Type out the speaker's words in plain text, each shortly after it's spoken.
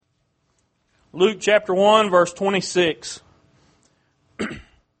Luke chapter 1, verse 26.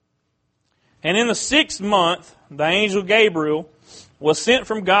 And in the 6th month, the angel Gabriel was sent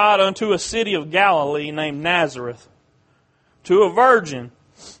from God unto a city of Galilee named Nazareth, to a virgin,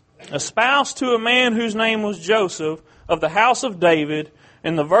 espoused to a man whose name was Joseph, of the house of David,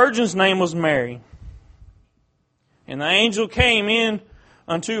 and the virgin's name was Mary. And the angel came in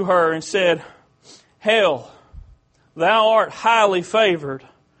unto her and said, Hail, thou art highly favored.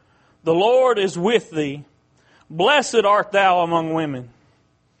 The Lord is with thee. Blessed art thou among women.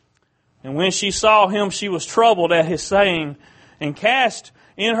 And when she saw him, she was troubled at his saying, and cast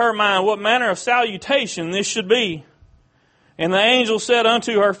in her mind what manner of salutation this should be. And the angel said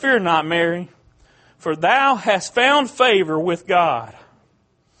unto her, Fear not, Mary, for thou hast found favor with God.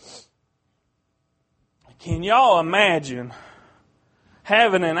 Can y'all imagine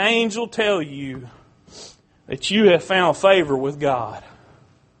having an angel tell you that you have found favor with God?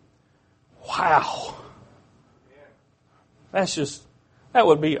 Wow. That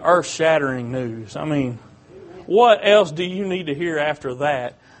would be earth-shattering news. I mean, what else do you need to hear after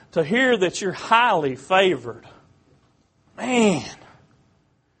that? To hear that you're highly favored. Man.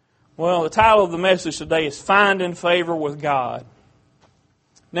 Well, the title of the message today is Finding Favor with God.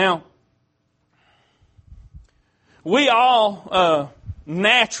 Now, we all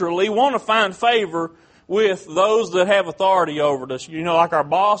naturally want to find favor with those that have authority over us. You know, like our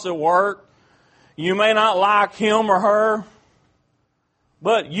boss at work. You may not like him or her,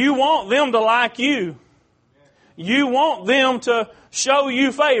 but you want them to like you. You want them to show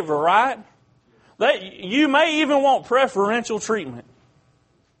you favor, right? You may even want preferential treatment,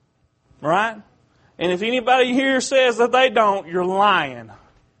 right? And if anybody here says that they don't, you're lying.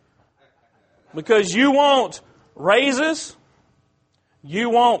 Because you want raises, you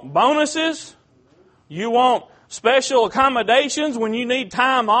want bonuses, you want special accommodations when you need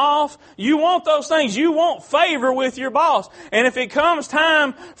time off. You want those things. You want favor with your boss. And if it comes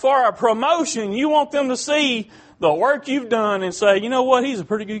time for a promotion, you want them to see the work you've done and say, you know what, he's a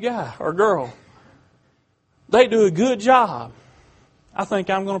pretty good guy or girl. They do a good job. I think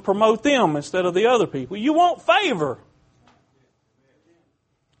I'm going to promote them instead of the other people. You want favor.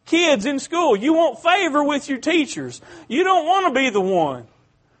 Kids in school, you want favor with your teachers. You don't want to be the one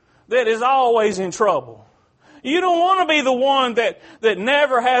that is always in trouble. You don't want to be the one that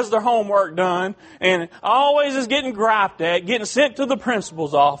never has their homework done and always is getting griped at, getting sent to the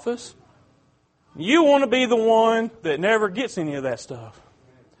principal's office. You want to be the one that never gets any of that stuff.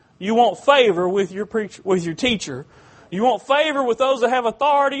 You want favor with your teacher. You want favor with those that have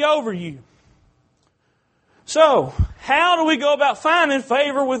authority over you. So, how do we go about finding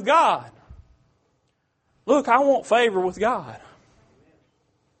favor with God? Look, I want favor with God.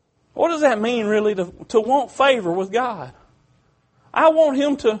 What does that mean really to want favor with God? I want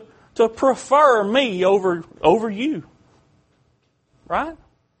Him to prefer me over you. Right?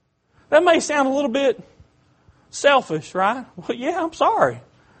 That may sound a little bit selfish, right? Well, yeah, I'm sorry.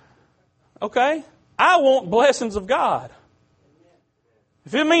 Okay? I want blessings of God.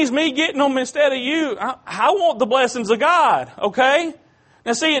 If it means me getting them instead of you, I want the blessings of God. Okay?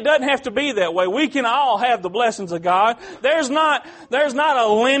 Now see, it doesn't have to be that way. We can all have the blessings of God. There's not a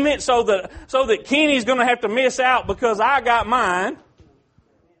limit so that Kenny's going to have to miss out because I got mine.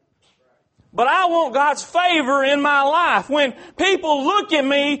 But I want God's favor in my life. When people look at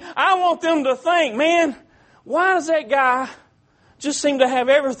me, I want them to think, man, why does that guy just seem to have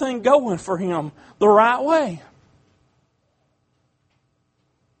everything going for him the right way?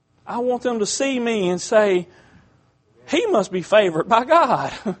 I want them to see me and say, he must be favored by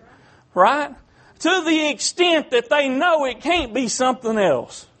God, right? To the extent that they know it can't be something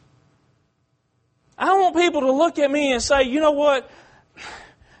else. I want people to look at me and say, you know what?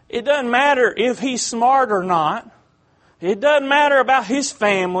 It doesn't matter if he's smart or not. It doesn't matter about his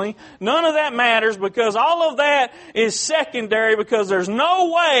family. None of that matters because all of that is secondary because there's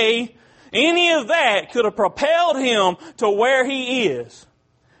no way any of that could have propelled him to where he is.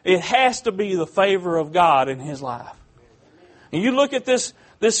 It has to be the favor of God in his life. And you look at this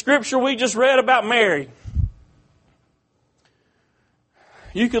scripture we just read about Mary.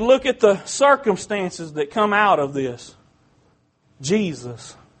 You can look at the circumstances that come out of this.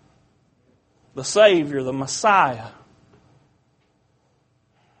 Jesus, the Savior, the Messiah.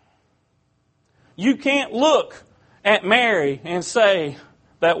 You can't look at Mary and say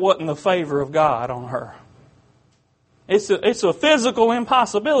that wasn't the favor of God on her. It's a physical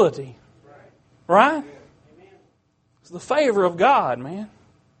impossibility. Right? It's the favor of God, man.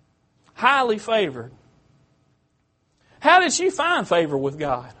 Highly favored. How did she find favor with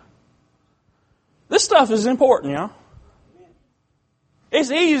God? This stuff is important, y'all. It's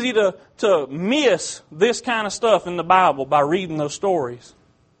easy to miss this kind of stuff in the Bible by reading those stories.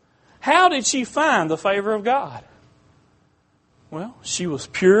 How did she find the favor of God? Well, she was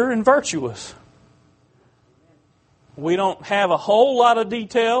pure and virtuous. We don't have a whole lot of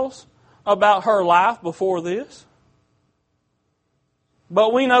details about her life before this.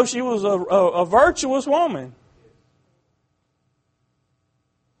 But we know she was a virtuous woman.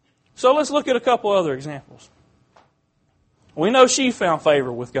 So let's look at a couple other examples. We know she found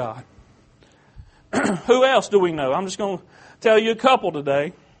favor with God. Who else do we know? I'm just going to tell you a couple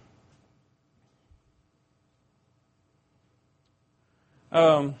today.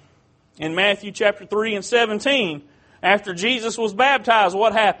 In Matthew chapter 3 and 17, after Jesus was baptized,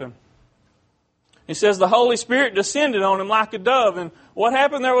 what happened? It says the Holy Spirit descended on him like a dove. And what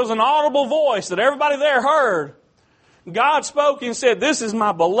happened? There was an audible voice that everybody there heard. God spoke and said, "This is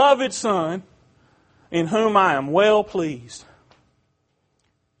my beloved Son, in whom I am well pleased."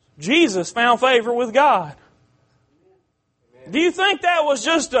 Jesus found favor with God. Do you think that was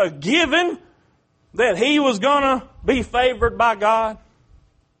just a given that he was going to be favored by God?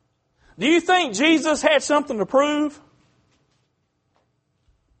 Do you think Jesus had something to prove?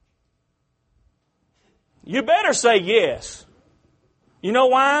 You better say yes. You know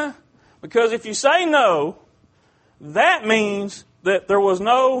why? Because if you say no, that means that there was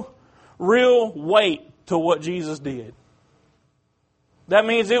no real weight to what Jesus did. That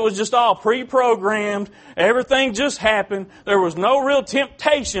means it was just all pre-programmed. Everything just happened. There was no real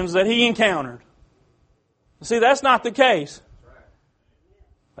temptations that he encountered. See, that's not the case.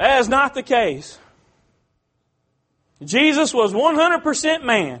 That is not the case. Jesus was 100%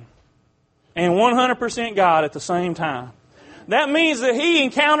 man and 100% God at the same time. That means that he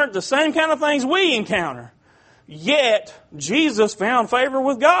encountered the same kind of things we encounter. Yet, Jesus found favor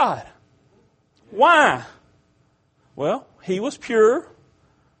with God. Why? Well, he was pure.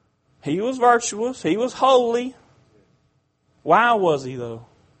 He was virtuous. He was holy. Why was he, though?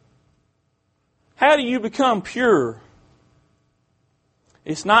 How do you become pure?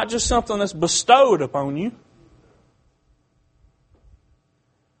 It's not just something that's bestowed upon you.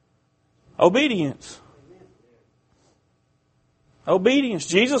 Obedience. Obedience.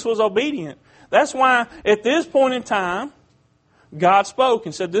 Jesus was obedient. That's why at this point in time, God spoke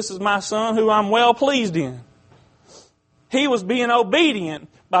and said, "This is my Son who I'm well pleased in." He was being obedient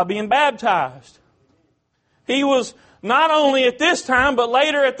by being baptized. He was not only at this time, but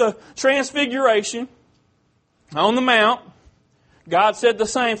later at the Transfiguration on the Mount, God said the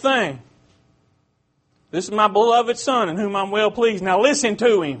same thing. "This is my beloved Son in whom I'm well pleased. Now listen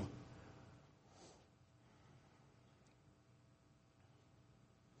to Him."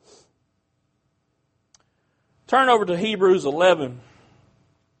 Turn over to Hebrews 11.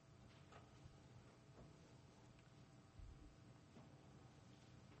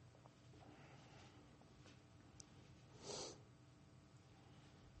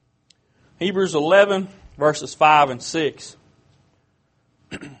 Hebrews 11, verses 5 and 6.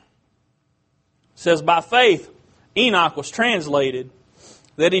 It says, "By faith Enoch was translated,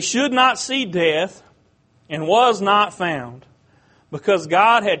 that he should not see death, and was not found, because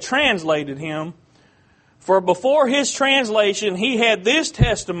God had translated him. For before his translation he had this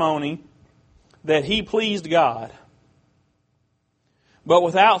testimony, that he pleased God. But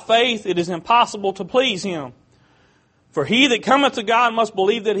without faith it is impossible to please Him. For he that cometh to God must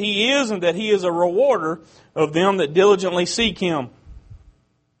believe that He is, and that He is a rewarder of them that diligently seek Him."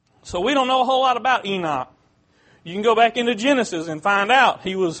 So we don't know a whole lot about Enoch. You can go back into Genesis and find out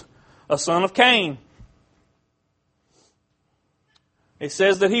he was a son of Cain. It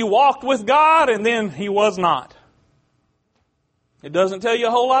says that he walked with God and then he was not. It doesn't tell you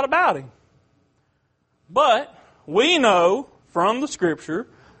a whole lot about him. But we know from the Scripture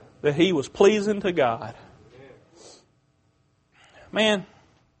that he was pleasing to God. Man,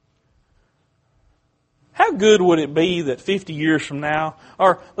 how good would it be that 50 years from now,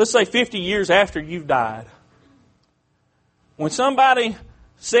 or let's say 50 years after you've died, when somebody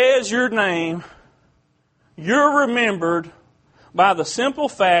says your name, you're remembered by the simple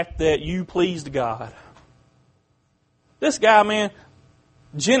fact that you pleased God. This guy, man,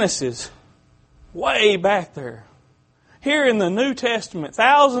 Genesis, way back there. Here in the New Testament,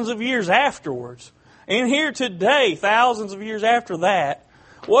 thousands of years afterwards. And here today, thousands of years after that,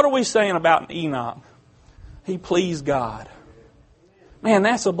 what are we saying about Enoch? He pleased God. Man,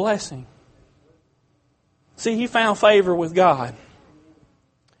 that's a blessing. See, he found favor with God.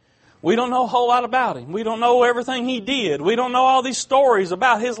 We don't know a whole lot about him. We don't know everything he did. We don't know all these stories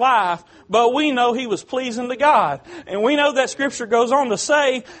about his life. But we know he was pleasing to God. And we know that Scripture goes on to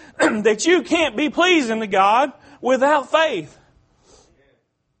say that you can't be pleasing to God without faith.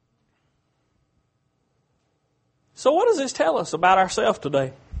 So what does this tell us about ourselves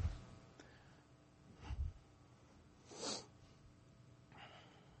today?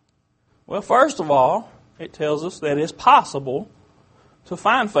 Well, first of all, it tells us that it's possible to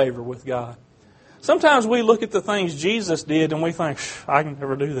find favor with God. Sometimes we look at the things Jesus did and we think, I can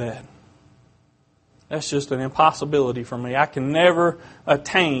never do that. That's just an impossibility for me. I can never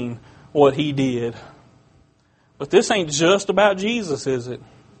attain what He did. But this ain't just about Jesus, is it?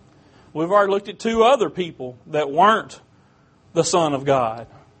 We've already looked at two other people that weren't the Son of God.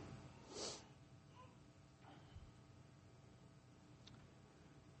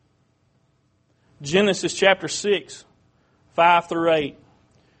 Genesis chapter 6, 5 through 8.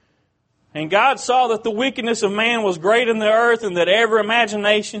 And God saw that the wickedness of man was great in the earth, and that every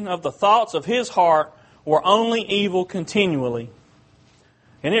imagination of the thoughts of his heart were only evil continually.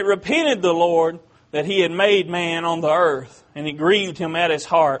 And it repented the Lord that He had made man on the earth, and it grieved Him at His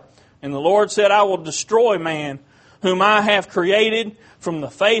heart. And the Lord said, I will destroy man, whom I have created from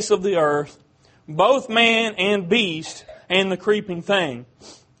the face of the earth, both man and beast, and the creeping thing,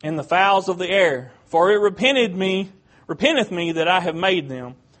 and the fowls of the air. For it repenteth me that I have made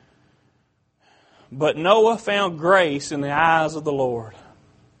them. But Noah found grace in the eyes of the Lord.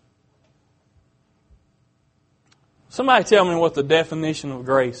 Somebody tell me what the definition of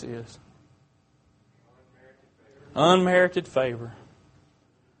grace is. Unmerited favor.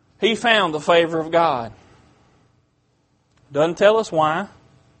 He found the favor of God. Doesn't tell us why.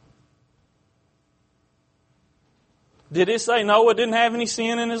 Did it say Noah didn't have any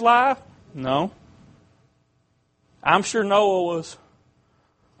sin in his life? No. I'm sure Noah was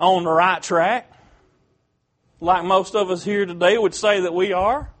on the right track, like most of us here today would say that we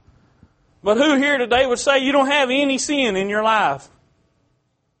are. But who here today would say you don't have any sin in your life?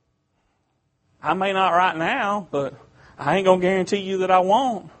 I may not right now, but I ain't going to guarantee you that I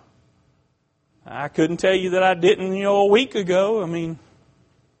won't. I couldn't tell you that I didn't, a week ago.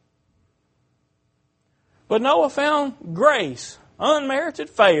 But Noah found grace, unmerited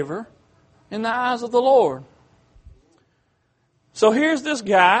favor in the eyes of the Lord. So here's this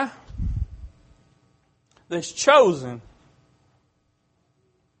guy that's chosen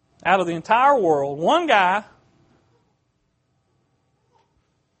out of the entire world. One guy,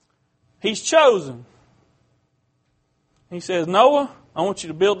 he's chosen. He says, Noah, I want you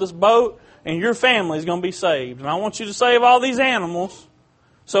to build this boat and your family is going to be saved. And I want you to save all these animals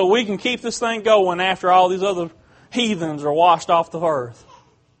so we can keep this thing going after all these other heathens are washed off the earth.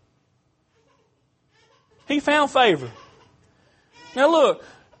 He found favor. Now look,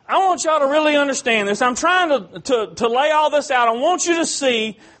 I want y'all to really understand this. I'm trying to lay all this out. I want you to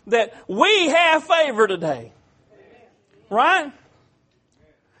see that we have favor today. Right?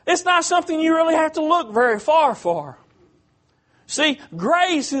 It's not something you really have to look very far for. See,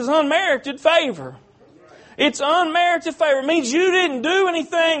 grace is unmerited favor. It's unmerited favor. It means you didn't do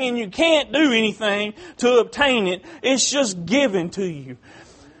anything and you can't do anything to obtain it. It's just given to you.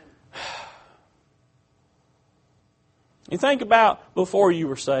 You think about before you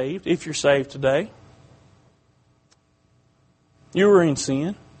were saved, if you're saved today. You were in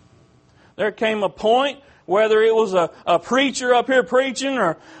sin. There came a point, whether it was a preacher up here preaching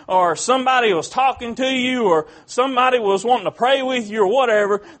or somebody was talking to you or somebody was wanting to pray with you or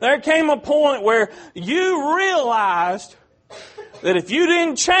whatever, there came a point where you realized that if you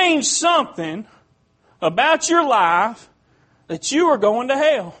didn't change something about your life, that you were going to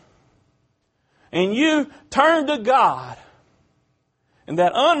hell. And you turned to God. And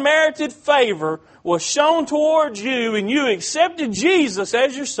that unmerited favor was shown towards you and you accepted Jesus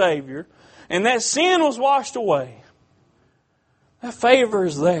as your Savior. And that sin was washed away. That favor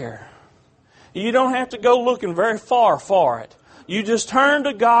is there. You don't have to go looking very far for it. You just turn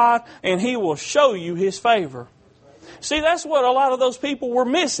to God and He will show you His favor. See, that's what a lot of those people were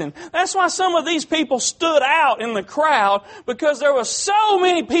missing. That's why some of these people stood out in the crowd, because there were so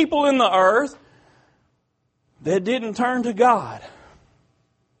many people in the earth that didn't turn to God.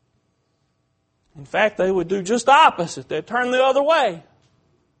 In fact, they would do just the opposite. They'd turn the other way.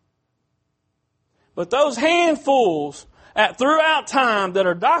 But those handfuls throughout time that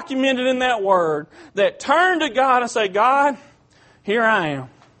are documented in that Word, that turn to God and say, God, here I am.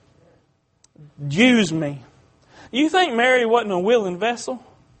 Use me. You think Mary wasn't a willing vessel?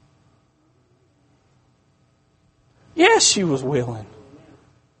 Yes, she was willing.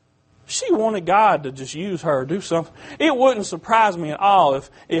 She wanted God to just use her, do something. It wouldn't surprise me at all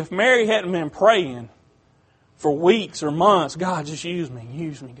if Mary hadn't been praying for weeks or months, God, just use me,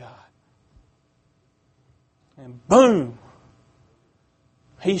 God. And boom,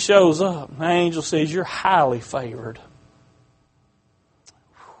 He shows up. The angel says, you're highly favored.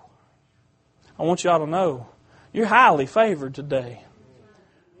 I want y'all to know, You're highly favored today.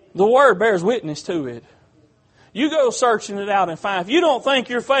 The Word bears witness to it. You go searching it out and find. If you don't think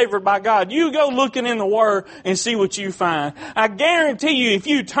you're favored by God, you go looking in the Word and see what you find. I guarantee you, if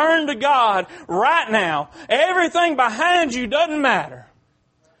you turn to God right now, everything behind you doesn't matter.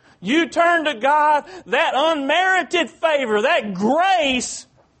 You turn to God, that unmerited favor, that grace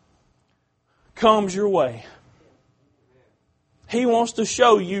comes your way. He wants to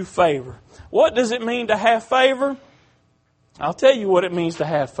show you favor. What does it mean to have favor? I'll tell you what it means to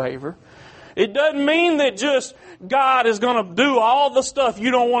have favor. It doesn't mean that just God is going to do all the stuff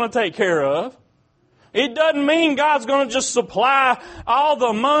you don't want to take care of. It doesn't mean God's going to just supply all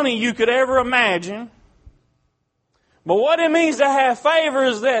the money you could ever imagine. But what it means to have favor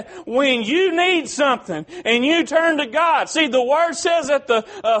is that when you need something and you turn to God. See, the Word says that the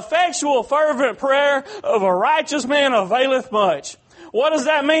effectual fervent prayer of a righteous man availeth much. What does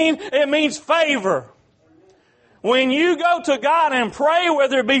that mean? It means favor. When you go to God and pray,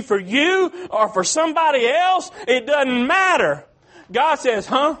 whether it be for you or for somebody else, it doesn't matter. God says,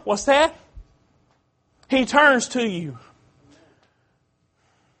 huh? What's that? He turns to you.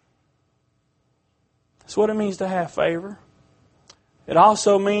 That's what it means to have favor. It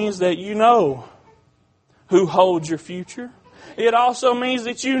also means that you know who holds your future. It also means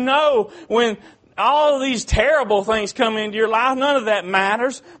that you know when all of these terrible things come into your life, none of that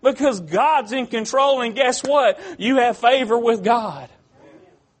matters because God's in control, and guess what? You have favor with God.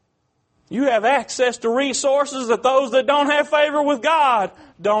 You have access to resources that those that don't have favor with God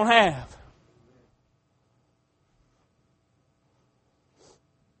don't have.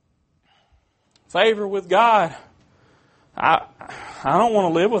 Favor with God. I don't want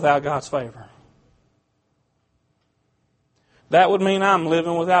to live without God's favor. That would mean I'm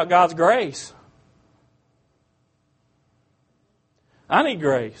living without God's grace. I need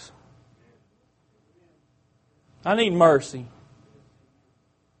grace. I need mercy.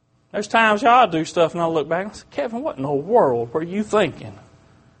 There's times y'all do stuff and I look back and I say, Kevin, what in the world were you thinking?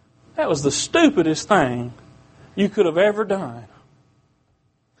 That was the stupidest thing you could have ever done.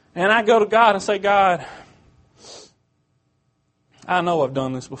 And I go to God and say, God, I know I've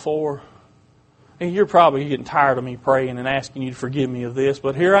done this before. And you're probably getting tired of me praying and asking you to forgive me of this,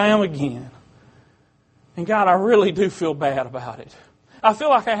 but here I am again. And God, I really do feel bad about it. I feel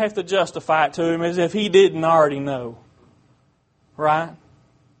like I have to justify it to Him as if He didn't already know. Right?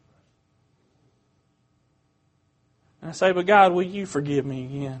 And I say, but God, will you forgive me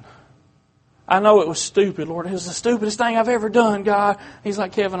again? I know it was stupid, Lord. It was the stupidest thing I've ever done, God. He's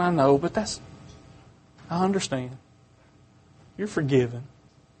like, Kevin, I know, but I understand. You're forgiven.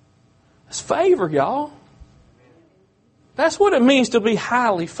 That's favor, y'all. That's what it means to be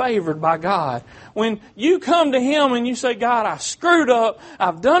highly favored by God. When you come to Him and you say, God, I screwed up.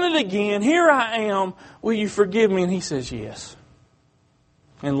 I've done it again. Here I am. Will you forgive me? And He says yes.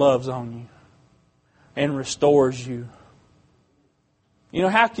 And loves on you. And restores you. You know,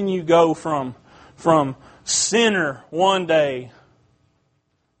 how can you go from sinner one day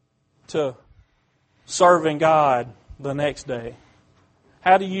to serving God the next day?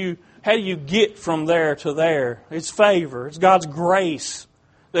 How do you get from there to there? It's favor. It's God's grace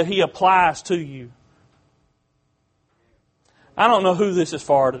that He applies to you. I don't know who this is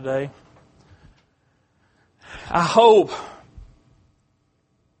for today. I hope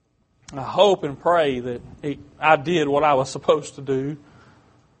and pray that I did what I was supposed to do.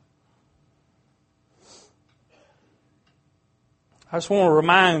 I just want to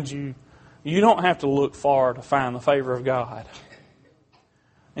remind you, you don't have to look far to find the favor of God.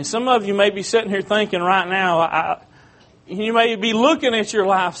 And some of you may be sitting here thinking right now, you may be looking at your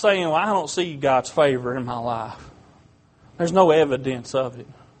life saying, well, I don't see God's favor in my life. There's no evidence of it.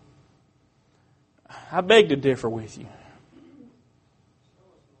 I beg to differ with you.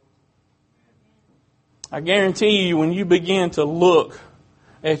 I guarantee you, when you begin to look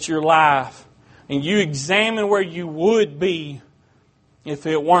at your life and you examine where you would be if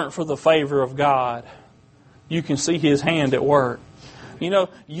it weren't for the favor of God, you can see His hand at work. You know,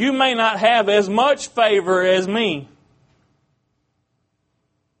 you may not have as much favor as me.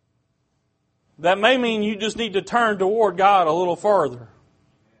 That may mean you just need to turn toward God a little further.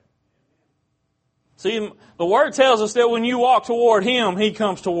 See, the Word tells us that when you walk toward Him, He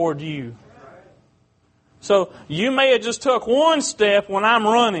comes toward you. So you may have just took one step when I'm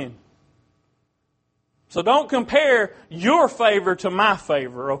running. So don't compare your favor to my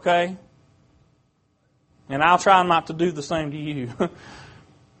favor, okay? And I'll try not to do the same to you.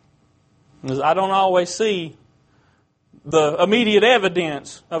 Because I don't always see the immediate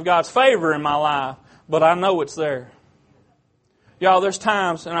evidence of God's favor in my life, but I know it's there. Y'all, there's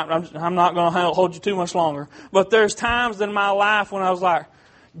times, and I'm not going to hold you too much longer, but there's times in my life when I was like,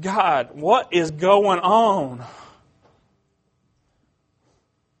 God, what is going on?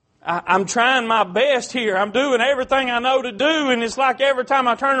 I'm trying my best here. I'm doing everything I know to do, and it's like every time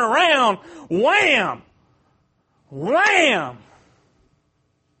I turn around, wham! Wham!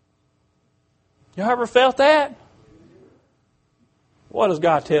 You ever felt that? What does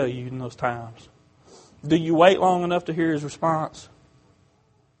God tell you in those times? Do you wait long enough to hear His response?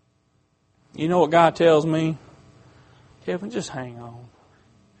 You know what God tells me? Kevin, just hang on.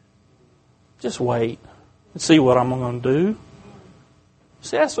 Just wait and see what I'm going to do.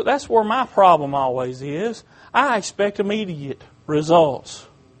 See, that's where my problem always is. I expect immediate results.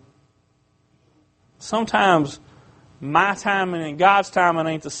 Sometimes my timing and God's timing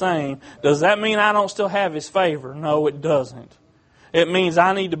ain't the same. Does that mean I don't still have His favor? No, it doesn't. It means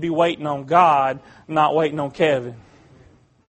I need to be waiting on God, not waiting on Kevin.